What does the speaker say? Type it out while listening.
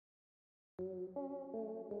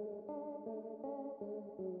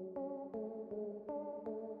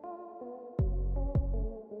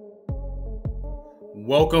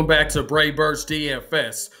Welcome back to Brave Birds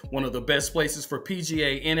DFS, one of the best places for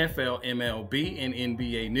PGA, NFL, MLB, and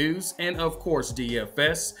NBA news, and of course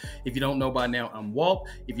DFS. If you don't know by now, I'm Walt.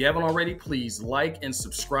 If you haven't already, please like and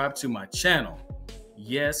subscribe to my channel.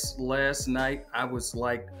 Yes, last night I was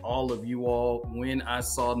like all of you all when I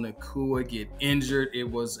saw Nakua get injured. It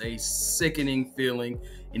was a sickening feeling,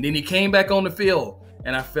 and then he came back on the field,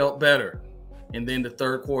 and I felt better. And then the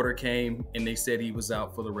third quarter came, and they said he was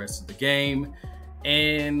out for the rest of the game.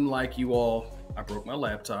 And like you all, I broke my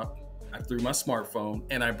laptop, I threw my smartphone,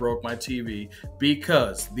 and I broke my TV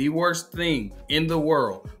because the worst thing in the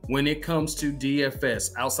world when it comes to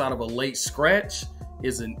DFS outside of a late scratch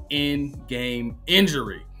is an in-game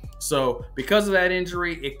injury. So because of that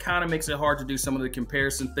injury, it kind of makes it hard to do some of the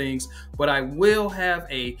comparison things, but I will have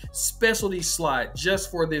a specialty slide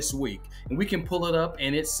just for this week. And we can pull it up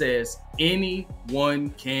and it says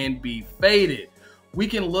anyone can be faded. We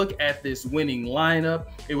can look at this winning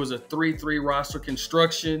lineup. It was a 3-3 roster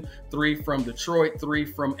construction, 3 from Detroit, 3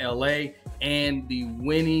 from LA, and the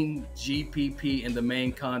winning GPP in the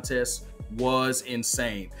main contest was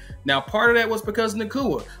insane. Now, part of that was because of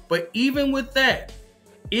Nakua, but even with that,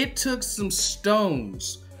 it took some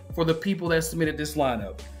stones for the people that submitted this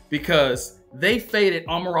lineup because they faded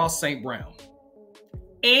Amon-Ra St. Brown,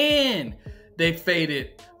 and they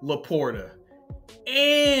faded Laporta,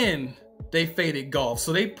 and they faded Golf.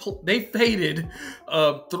 So they faded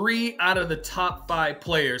 3 out of the top 5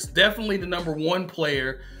 players. Definitely the number 1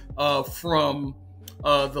 player from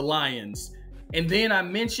the Lions. And then I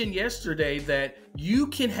mentioned yesterday that you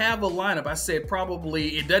can have a lineup. I said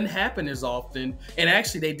probably it doesn't happen as often. And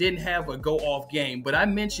actually they didn't have a go-off game. But I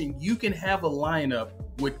mentioned you can have a lineup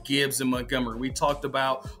with Gibbs and Montgomery. We talked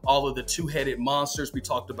about all of the two-headed monsters. We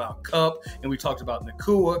talked about Kupp, and we talked about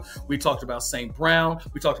Nakua. We talked about St. Brown.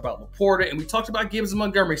 We talked about Laporta, and we talked about Gibbs and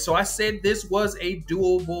Montgomery. So I said this was a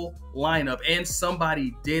doable lineup, and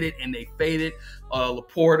somebody did it, and they faded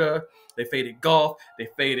Laporta. They faded Golf. They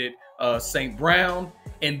faded St. Brown.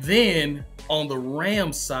 And then on the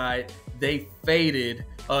Rams side, they faded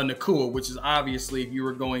Nakua, which is obviously if you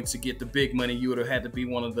were going to get the big money, you would have had to be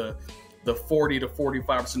one of the 40 to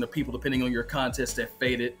 45% of people, depending on your contest, that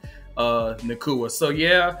faded Nakua. So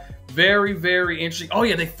yeah, very, very interesting. Oh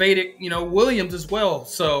yeah, they faded, Williams as well.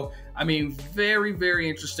 So, I mean, very, very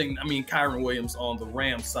interesting. I mean, Kyron Williams on the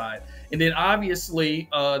Rams side. And then obviously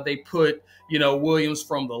they put, Williams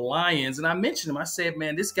from the Lions. And I mentioned him. I said,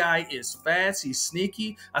 man, this guy is fast. He's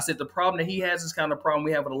sneaky. I said the problem that he has is kind of problem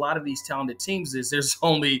we have with a lot of these talented teams is there's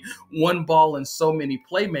only one ball and so many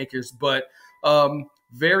playmakers. But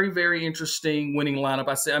very, very interesting winning lineup.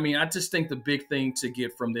 I just think the big thing to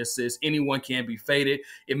get from this is anyone can be faded.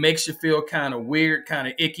 It makes you feel kind of weird, kind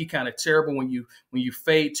of icky, kind of terrible when you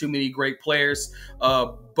fade too many great players.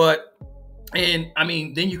 And I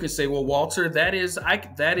mean, then you can say, well, Walter, that is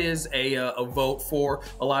a vote for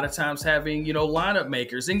a lot of times having, lineup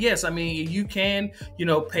makers. And yes, I mean, you can,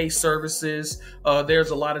 pay services. There's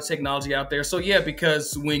a lot of technology out there. So yeah,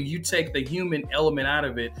 because when you take the human element out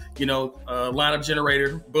of it, lineup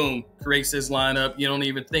generator, boom, creates this lineup. You don't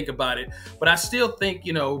even think about it. But I still think,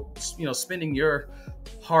 spending your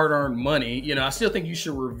hard-earned money, I still think you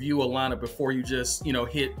should review a lineup before you just,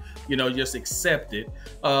 hit, just accept it.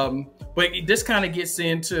 But this kind of gets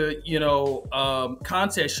into,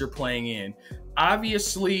 contest you're playing in.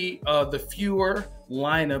 Obviously, the fewer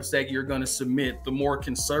lineups that you're going to submit, the more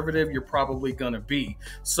conservative you're probably going to be.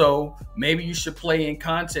 So maybe you should play in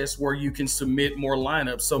contests where you can submit more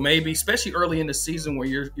lineups. So maybe, especially early in the season where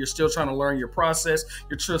you're still trying to learn your process,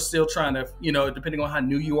 you're still trying to, depending on how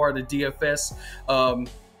new you are to DFS,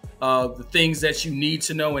 the things that you need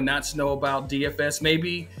to know and not to know about DFS.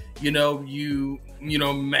 Maybe, you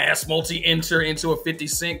mass multi-enter into a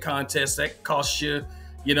 50-cent contest that costs you,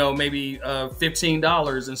 maybe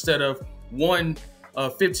 $15 instead of one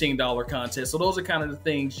 $15 contest. So those are kind of the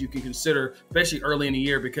things you can consider, especially early in the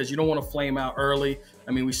year, because you don't want to flame out early.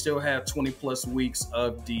 I mean, we still have 20+ weeks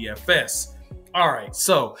of DFS. All right,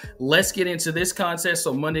 so let's get into this contest.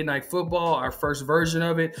 So Monday Night Football, our first version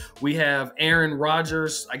of it, we have Aaron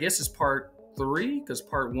Rodgers. I guess it's part 3 because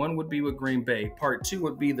part 1 would be with Green Bay. Part 2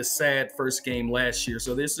 would be the sad first game last year.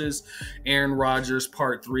 So this is Aaron Rodgers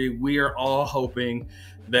part 3. We are all hoping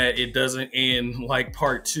that it doesn't end like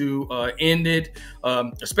part 2 ended,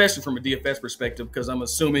 especially from a DFS perspective, because I'm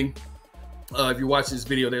assuming If you're watching this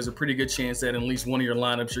video, there's a pretty good chance that in at least one of your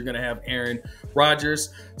lineups, you're going to have Aaron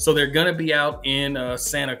Rodgers. So they're going to be out in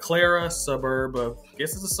Santa Clara, suburb of, I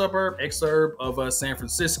guess it's a suburb, exurb of San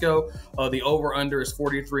Francisco. The over-under is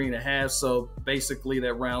 43.5. So basically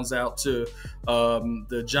that rounds out to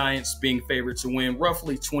the Giants being favored to win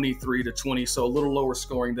roughly 23-20. So a little lower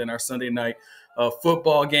scoring than our Sunday night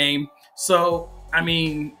football game. So, I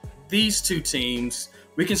mean, these two teams,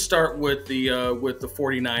 we can start with the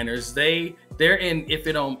 49ers. They're in if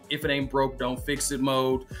it ain't broke, don't fix it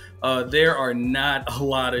mode. There are not a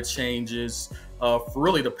lot of changes for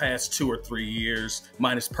really the past 2 or 3 years,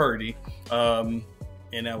 minus Purdy. And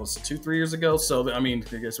that was 2-3 years ago. So, I mean,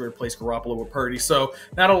 I guess we replaced Garoppolo with Purdy. So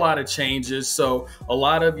not a lot of changes. So a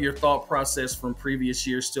lot of your thought process from previous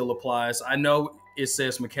years still applies. I know it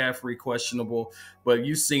says McCaffrey questionable, but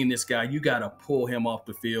you've seen this guy. You got to pull him off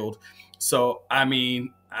the field. So, I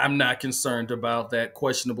mean, I'm not concerned about that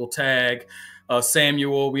questionable tag.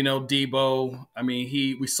 Samuel, we know Debo. I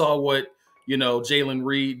mean, we saw what, Jalen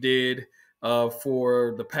Reed did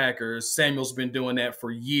for the Packers. Samuel's been doing that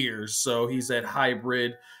for years. So he's that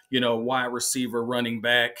hybrid, wide receiver running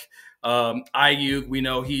back. Ayuk, we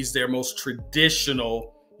know he's their most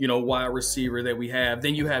traditional wide receiver that we have.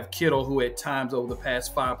 Then you have Kittle, who at times over the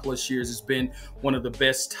past 5+ years has been one of the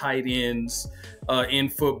best tight ends in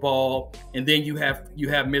football. And then you have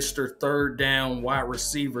Mr. Third Down wide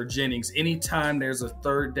receiver Jennings. Anytime there's a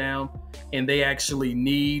third down and they actually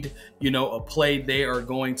need, a play, they are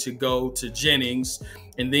going to go to Jennings.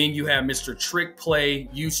 And then you have Mr. Trick Play,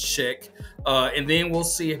 use check. And then we'll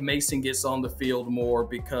see if Mason gets on the field more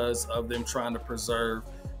because of them trying to preserve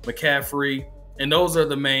McCaffrey. And those are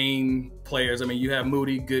the main players. I mean, you have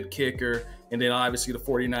Moody, good kicker, and then obviously the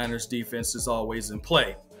 49ers defense is always in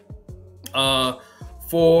play.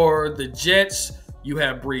 For the Jets, you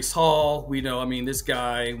have Breece Hall. We know, I mean, this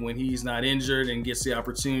guy, when he's not injured and gets the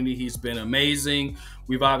opportunity, he's been amazing.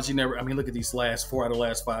 We've obviously never, I mean, look at these last 4 out of the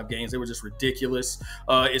last 5 games. They were just ridiculous.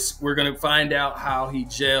 We're going to find out how he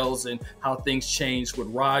gels and how things change with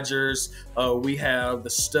Rodgers. We have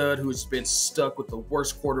the stud who's been stuck with the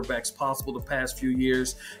worst quarterbacks possible the past few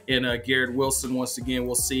years in Garrett Wilson. Once again,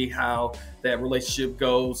 we'll see how that relationship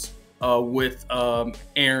goes with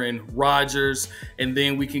Aaron Rodgers. And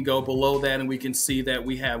then we can go below that and we can see that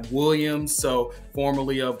we have Williams, so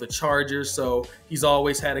formerly of the Chargers. So he's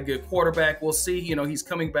always had a good quarterback. We'll see, he's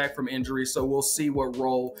coming back from injury, so we'll see what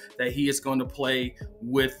role that he is going to play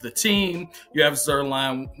with the team. You have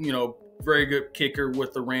Zerline, very good kicker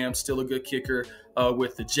with the Rams, still a good kicker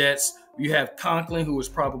with the Jets. You have Conklin, who is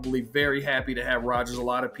probably very happy to have Rodgers. A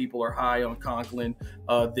lot of people are high on Conklin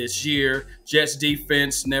this year. Jets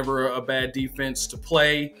defense, never a bad defense to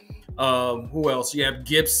play. Who else? You have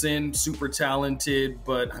Gibson, super talented,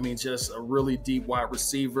 but I mean, just a really deep wide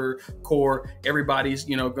receiver core. Everybody's,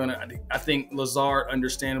 I think Lazard,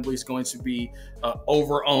 understandably, is going to be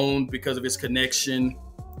over-owned because of his connection,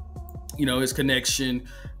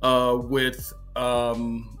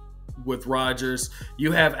 with Rodgers.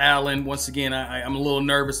 You have Allen. Once again, I'm a little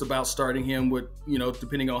nervous about starting him with,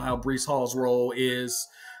 depending on how Breece Hall's role is.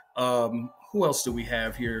 Who else do we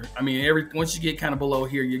have here? I mean, once you get kind of below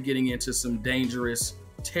here, you're getting into some dangerous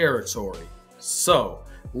territory. So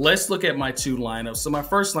let's look at my 2 lineups. So my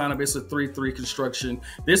first lineup is a 3-3 construction.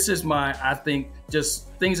 This is I think just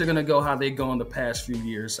things are going to go how they go in the past few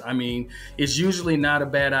years. I mean, it's usually not a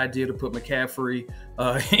bad idea to put McCaffrey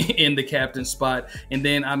in the captain spot. And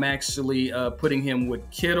then I'm actually putting him with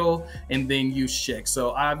Kittle and then use check.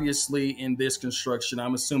 So obviously in this construction,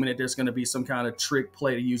 I'm assuming that there's going to be some kind of trick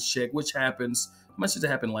play to use check, which happens. How much did it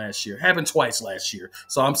happen last year? Happened twice last year.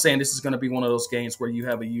 So I'm saying this is going to be one of those games where you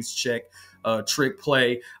have a use check trick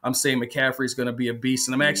play. I'm saying McCaffrey is going to be a beast.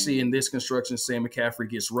 And I'm actually in this construction saying McCaffrey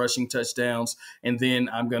gets rushing touchdowns. And then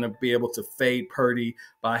I'm going to be able to fade Purdy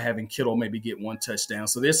by having Kittle maybe get 1 touchdown.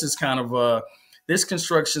 So this is kind of this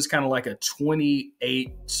construction is kind of like a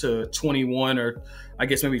 28-21, or I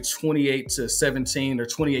guess maybe 28-17 or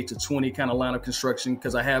 28-20 kind of lineup construction,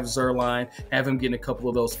 because I have Zerline, have him getting a couple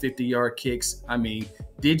of those 50-yard kicks. I mean,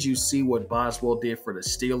 did you see what Boswell did for the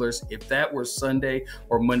Steelers? If that were Sunday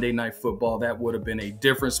or Monday Night Football, that would have been a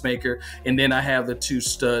difference maker. And then I have the 2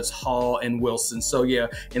 studs, Hall and Wilson. So yeah,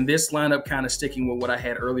 in this lineup, kind of sticking with what I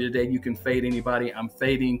had earlier today, you can fade anybody. I'm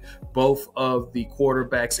fading both of the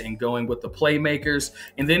quarterbacks and going with the playmakers.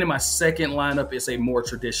 And then in my second lineup, it's a more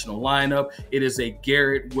traditional lineup. It is a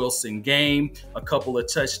Garrett Wilson game, a couple of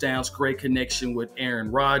touchdowns, great connection with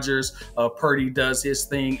Aaron Rodgers. Purdy does his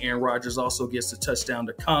thing. Aaron Rodgers also gets a touchdown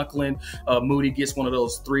to Conklin. Moody gets one of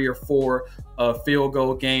those 3 or 4 field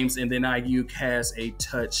goal games, and then Ayuk has a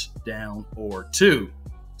touchdown or 2.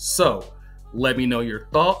 So Let me know your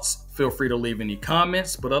thoughts. Feel free to leave any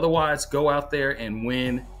comments, but otherwise, go out there and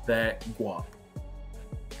win that guap.